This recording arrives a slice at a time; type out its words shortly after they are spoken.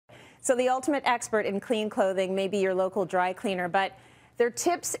So the ultimate expert in clean clothing may be your local dry cleaner, but their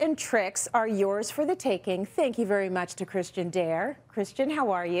tips and tricks are yours for the taking. Thank you very much to Christian Dare. Christian, how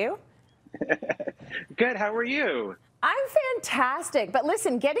are you? Good. How are you? I'm fantastic. But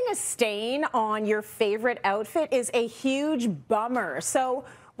listen, getting a stain on your favorite outfit is a huge bummer. So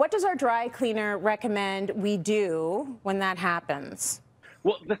what does our dry cleaner recommend we do when that happens?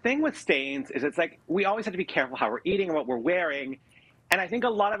 Well, the thing with stains is it's like we always have to be careful how we're eating and what we're wearing. And I think a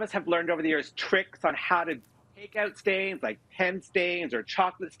lot of us have learned over the years tricks on how to take out stains, like pen stains or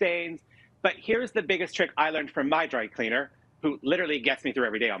chocolate stains. But here's the biggest trick I learned from my dry cleaner, who literally gets me through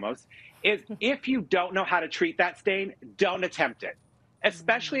every day almost, is if you don't know how to treat that stain, don't attempt it.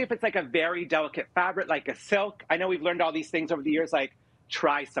 Especially if it's like a very delicate fabric, like a silk. I know we've learned all these things over the years, like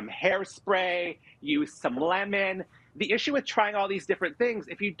try some hairspray, use some lemon. The issue with trying all these different things,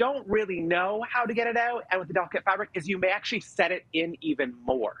 if you don't really know how to get it out and with the delicate fabric, is you may actually set it in even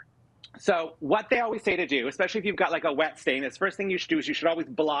more. So what they always say to do, especially if you've got like a wet stain, is first thing you should do is you should always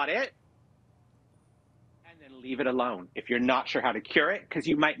blot it and then leave it alone if you're not sure how to cure it, because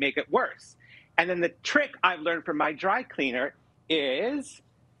you might make it worse. And then the trick I've learned from my dry cleaner is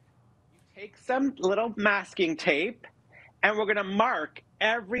you take some little masking tape and we're going to mark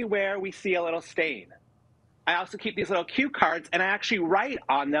everywhere we see a little stain. I also keep these little cue cards and I actually write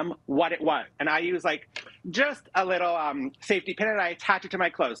on them what it was. And I use like just a little safety pin and I attach it to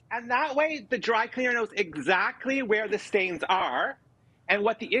my clothes. And that way the dry cleaner knows exactly where the stains are and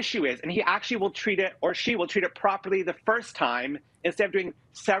what the issue is. And he actually will treat it, or she will treat it properly the first time instead of doing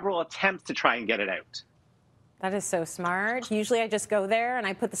several attempts to try and get it out. That is so smart. Usually I just go there and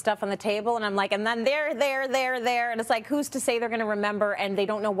I put the stuff on the table and I'm like, and then there. And it's like, who's to say they're going to remember and they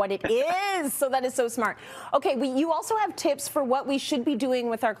don't know what it is? So that is so smart. Okay, you also have tips for what we should be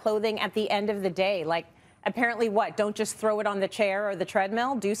doing with our clothing at the end of the day. Like, apparently what? Don't just throw it on the chair or the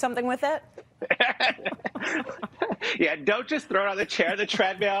treadmill. Do something with it. Yeah, don't just throw it on the chair, the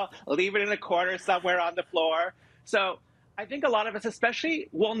treadmill, leave it in a corner somewhere on the floor. So I think a lot of us especially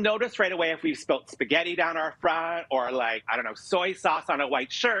will notice right away if we've spilt spaghetti down our front or like, I don't know, soy sauce on a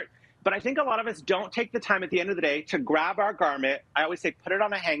white shirt. But I think a lot of us don't take the time at the end of the day to grab our garment. I always say put it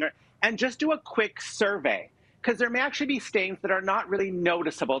on a hanger and just do a quick survey, because there may actually be stains that are not really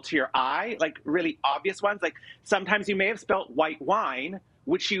noticeable to your eye, like really obvious ones. Like sometimes you may have spilt white wine,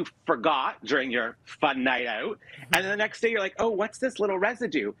 which you forgot during your fun night out. And then the next day you're like, oh, what's this little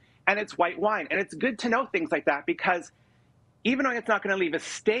residue? And it's white wine. And it's good to know things like that, because even though it's not going to leave a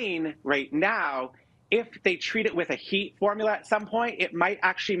stain right now, if they treat it with a heat formula at some point, it might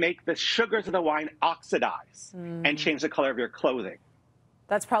actually make the sugars of the wine oxidize and change the color of your clothing.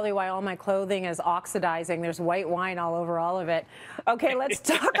 That's probably why all my clothing is oxidizing. There's white wine all over all of it. Okay, let's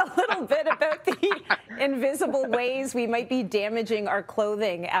talk a little bit about the invisible ways we might be damaging our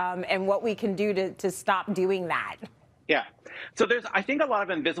clothing and what we can do to stop doing that. Yeah. So there's, I think, a lot of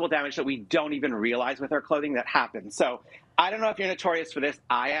invisible damage that we don't even realize with our clothing that happens. So I don't know if you're notorious for this.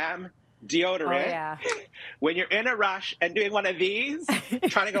 I am. Deodorant. Oh, yeah. When you're in a rush and doing one of these,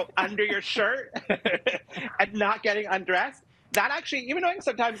 trying to go under your shirt and not getting undressed, that actually, even though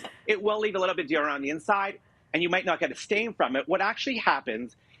sometimes it will leave a little bit of deodorant on the inside and you might not get a stain from it, what actually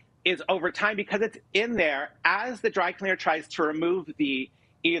happens is over time, because it's in there, as the dry cleaner tries to remove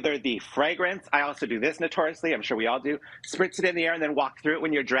either the fragrance, I also do this notoriously, I'm sure we all do, spritz it in the air and then walk through it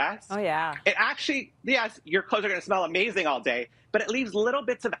when you're dressed. Oh, yeah. It actually, yes, your clothes are going to smell amazing all day, but it leaves little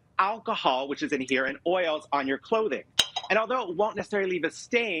bits of alcohol, which is in here, and oils on your clothing. And although it won't necessarily leave a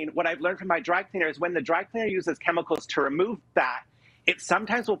stain, what I've learned from my dry cleaner is when the dry cleaner uses chemicals to remove that, it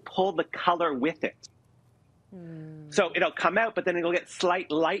sometimes will pull the color with it. So it'll come out, but then it'll get slight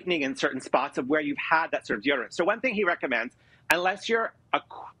lightening in certain spots of where you've had that sort of deodorant. So one thing he recommends, unless you're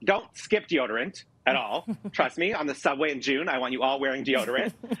don't skip deodorant at all. Trust me, on the subway in June, I want you all wearing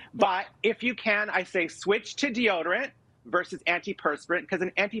deodorant. But if you can, I say switch to deodorant versus antiperspirant, because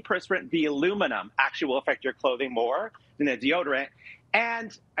an antiperspirant, the aluminum, actually will affect your clothing more than a deodorant.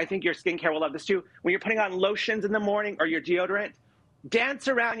 And I think your skincare will love this too. When you're putting on lotions in the morning or your deodorant, dance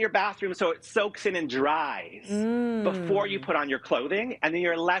around your bathroom so it soaks in and dries before you put on your clothing, and then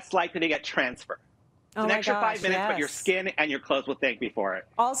you're less likely to get transfer. It's an extra 5 minutes, but your skin and your clothes will thank me for it.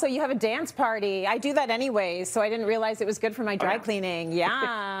 Also, you have a dance party. I do that anyways, so I didn't realize it was good for my dry cleaning.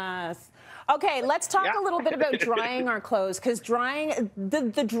 Yes. Okay, let's talk a little bit about drying our clothes, because drying,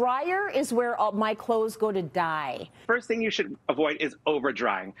 the dryer is where all my clothes go to die. First thing you should avoid is over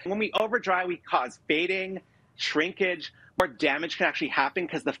drying. When we over dry, we cause fading, shrinkage, more damage can actually happen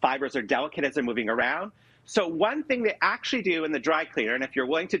because the fibers are delicate as they're moving around. So one thing they actually do in the dry cleaner, and if you're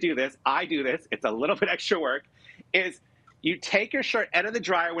willing to do this, I do this, it's a little bit extra work, is You take your shirt out of the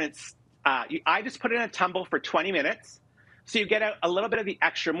dryer when it's, I just put it in a tumble for 20 minutes. So you get out a little bit of the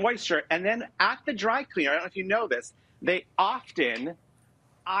extra moisture. And then at the dry cleaner, I don't know if you know this, they often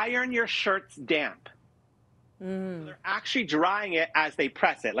iron your shirts damp. So they're actually drying it as they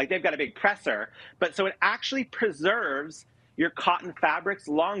press it. Like they've got a big presser, but so it actually preserves your cotton fabrics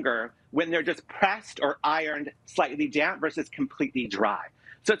longer when they're just pressed or ironed slightly damp versus completely dry.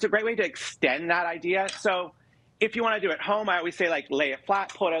 So it's a great way to extend that idea. So if you want to do it at home, I always say like lay it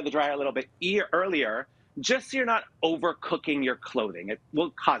flat, pull it out of the dryer a little bit earlier, just so you're not overcooking your clothing. It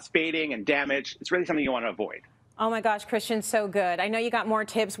will cause fading and damage. It's really something you want to avoid. Oh my gosh, Christian, so good. I know you got more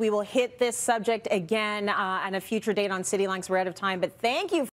tips. We will hit this subject again on a future date on Cityline because we're out of time, but thank you.